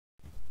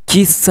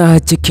Kisa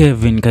cha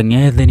Kevin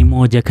Kang'ethe ni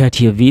moja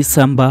kati ya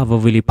visa ambavyo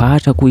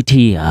vilipata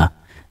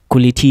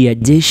kulitia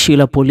jeshi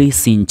la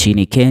polisi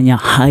nchini Kenya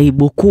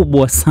aibu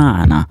kubwa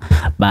sana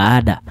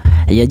baada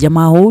ya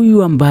jamaa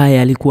huyu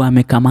ambaye alikuwa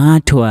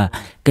amekamatwa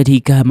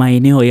katika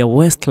maeneo ya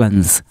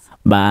Westlands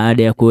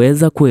baada ya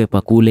kuweza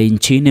kuepa kule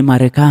nchini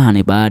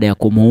Marekani baada ya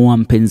kumuua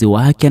mpenzi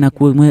wake na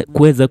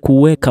kuweza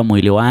kuweka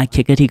mwili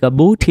wake katika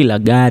buti la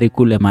gari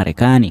kule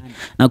Marekani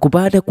na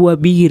kupata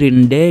kuabiri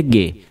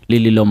ndege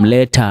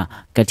lililomleta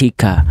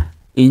katika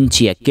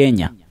nchi ya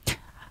Kenya.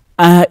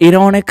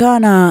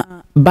 Inaonekana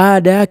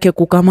baada yake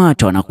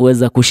kukamatwa na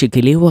kuweza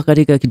kushikiliwa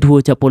katika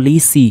kituo cha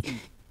polisi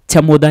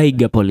cha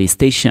Muthaiga Police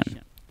Station,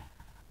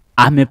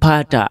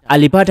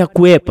 alipata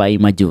kuepa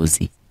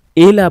majuzi,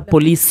 ila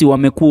polisi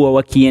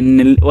wamekuwa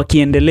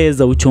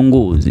wakiendeleza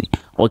uchunguzi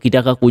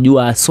wakitaka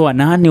kujua aswa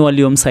nani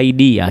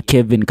waliomsaidia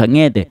Kevin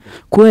Kang'ethe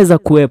kuweza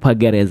kuepa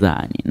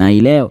gerezani. Na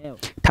leo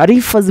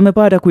taarifa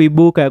zimepata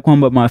kuibuka ya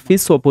kwamba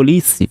maafisa wa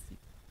polisi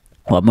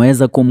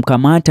wameweza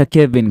kumkamata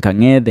Kevin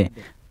Kang'ethe,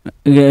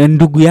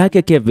 ndugu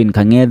yake Kevin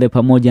Kang'ethe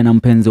pamoja na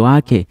mpenzi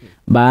wake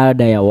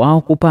baada ya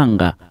wao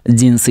kupanga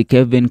jinsi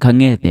Kevin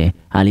Kang'ethe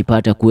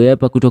alipata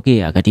kuepa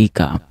kutokea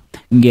katika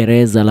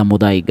gereza la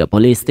Muthaiga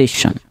Police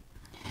Station.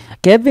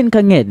 Kevin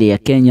Kang'ethe, a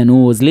Kenyan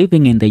who was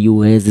living in the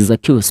US, is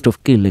accused of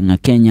killing a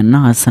Kenyan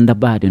nurse and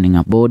abandoning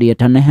a body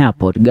at an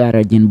airport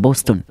garage in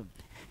Boston.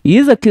 He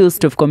is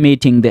accused of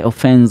committing the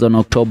offense on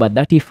October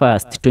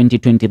 31st,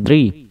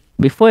 2023,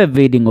 before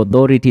evading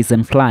authorities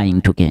and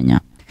flying to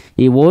Kenya.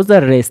 He was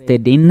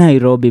arrested in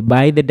Nairobi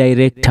by the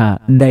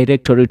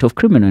Directorate of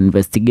Criminal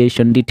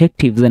Investigation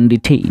detectives and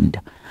detained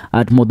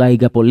at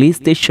Muthaiga Police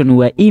Station,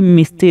 where he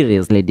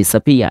mysteriously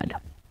disappeared.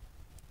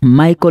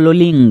 Michael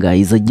Olinga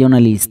is a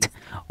journalist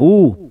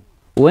who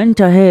went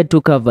ahead to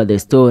cover the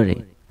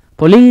story.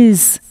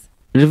 Police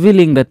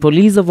revealing that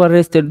police have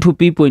arrested 2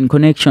 people in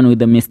connection with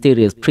the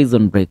mysterious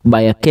prison break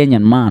by a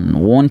Kenyan man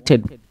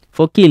wanted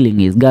for killing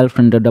his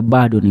girlfriend and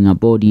abandoning a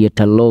body at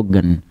a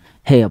Logan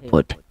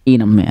airport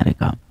in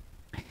America.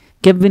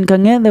 Kevin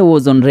Kang'ethe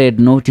was on red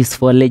notice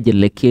for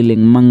allegedly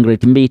killing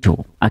Margaret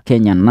Mbitu, a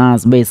Kenyan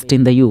nurse based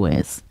in the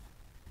US.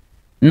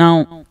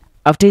 Now,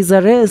 after his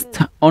arrest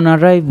on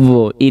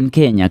arrival in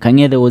Kenya,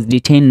 Kang'ethe was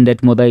detained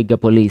at Muthaiga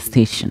Police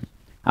Station,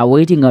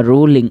 awaiting a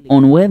ruling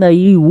on whether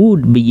he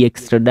would be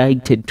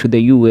extradited to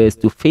the US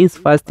to face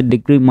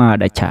first-degree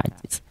murder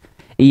charges.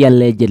 He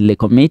allegedly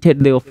committed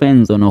the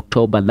offense on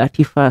October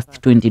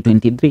 31st,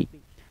 2023.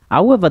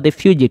 However, the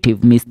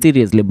fugitive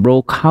mysteriously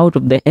broke out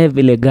of the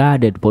heavily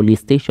guarded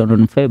police station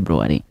on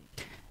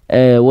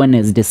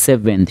Wednesday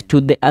 7th, to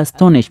the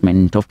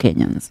astonishment of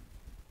Kenyans.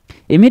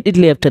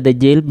 Immediately after the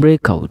jail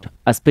breakout,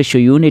 a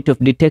special unit of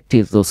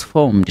detectives was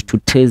formed to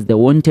trace the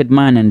wanted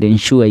man and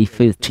ensure he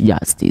faced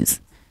justice.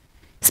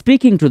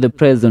 Speaking to the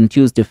press on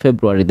Tuesday,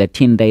 February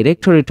 13,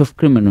 Directorate of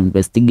Criminal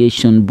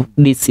Investigation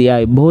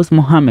DCI boss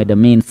Mohammed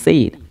Amin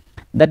said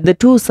that the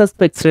 2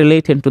 suspects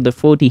related to the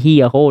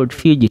 40-year-old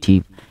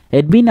fugitive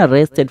had been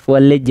arrested for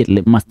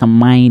allegedly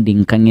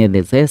masterminding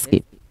Kang'ethe's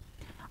escape.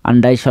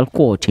 And I shall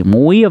quote him,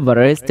 "We have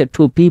arrested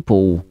 2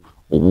 people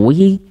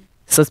we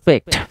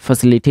suspect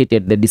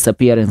facilitated the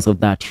disappearance of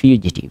that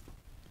fugitive.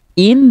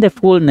 In the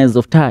fullness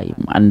of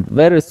time, and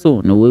very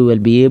soon, we will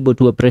be able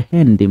to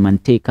apprehend him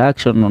and take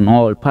action on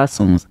all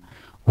persons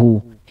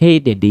who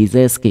aided his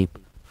escape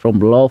from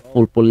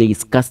lawful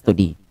police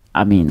custody,"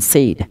 Amin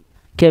said.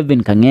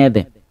 Kevin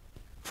Kang'ethe,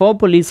 4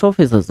 police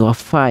officers were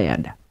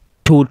fired,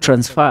 2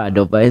 transferred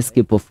over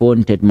escape of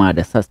wanted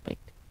murder suspect.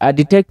 A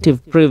detective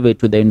privy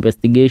to the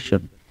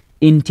investigation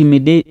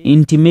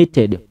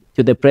intimated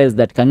to the press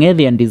that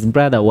Kang'ethe and his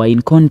brother were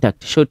in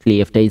contact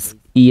shortly after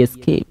he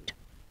escaped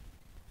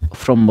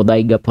from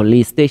Muthaiga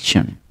Police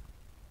Station.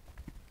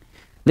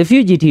 The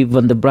fugitive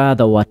and the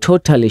brother were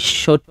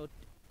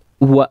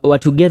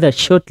together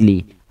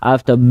shortly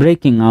after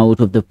breaking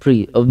out of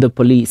the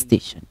police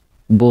station.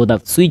 Both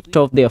have switched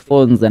off their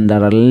phones and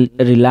are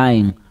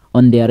relying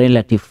on their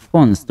relative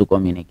phones to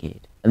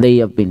communicate. They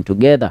have been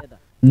together.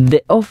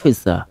 The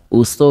officer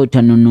who sought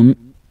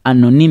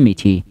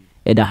anonymity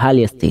had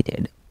earlier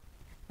stated.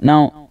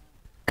 Now,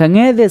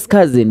 Kang'ethe's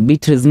cousin,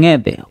 Beatrice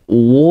Ng'ethe,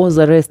 was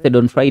arrested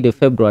on Friday,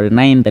 February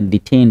 9th and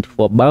detained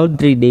for about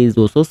 3 days,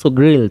 was also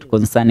grilled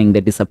concerning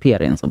the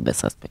disappearance of the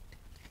suspect.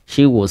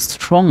 She was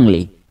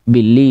strongly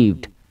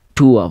believed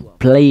to have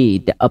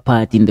played a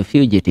part in the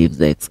fugitive's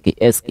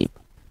escape.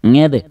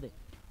 Ng'ethe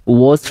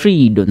was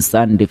freed on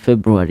Sunday,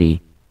 February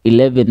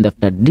 11th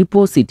after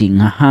depositing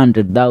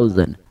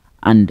 100,000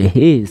 and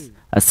his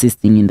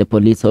assisting in the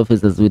police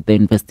officers with the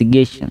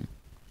investigation.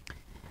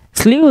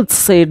 Sleuths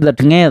said that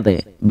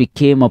Ng'ethe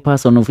became a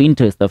person of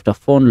interest after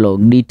phone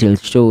log details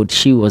showed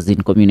she was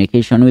in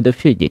communication with the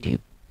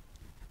fugitive.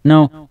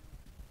 Now,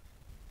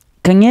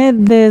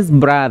 Kang'ethe's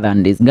brother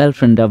and his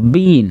girlfriend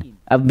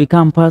have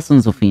become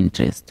persons of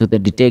interest to the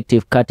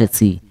detective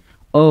courtesy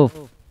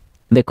of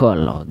the call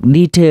log.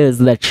 Details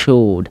that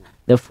showed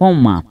the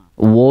former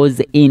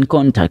was in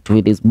contact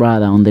with his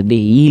brother on the day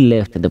he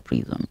left the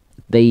prison.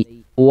 They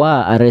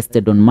were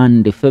arrested on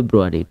Monday,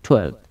 February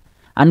 12th,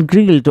 and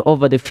grilled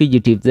over the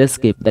fugitive's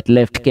escape that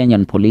left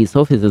Kenyan police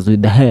officers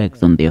with the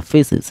hairs on their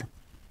faces.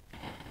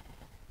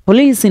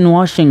 Police in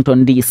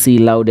Washington, D.C.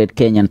 lauded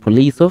Kenyan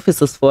police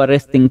officers for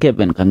arresting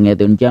Kevin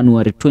Kang'ethe on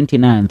January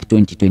 29,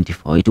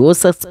 2024. It was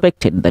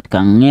suspected that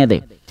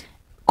Kang'ethe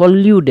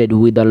colluded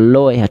with a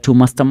lawyer to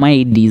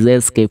mastermind his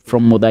escape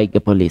from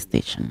Muthaiga police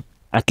station.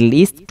 At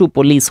least 2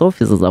 police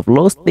officers have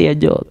lost their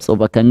jobs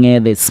over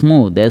Kang'ethe's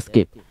smooth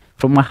escape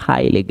from a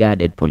highly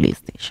guarded police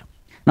station.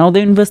 Now the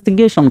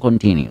investigation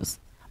continues,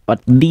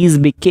 but this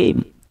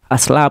became a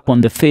slap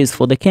on the face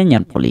for the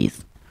Kenyan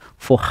police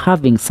for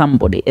having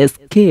somebody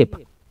escape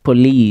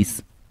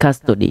police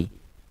custody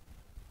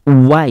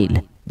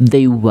while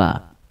they were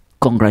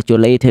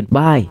congratulated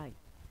by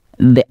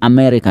the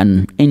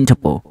American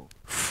Interpol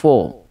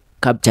for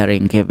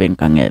capturing Kevin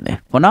Kang'ethe.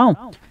 For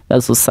now,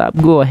 that's what's up.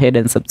 Go ahead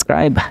and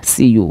subscribe.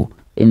 See you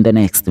in the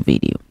next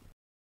video.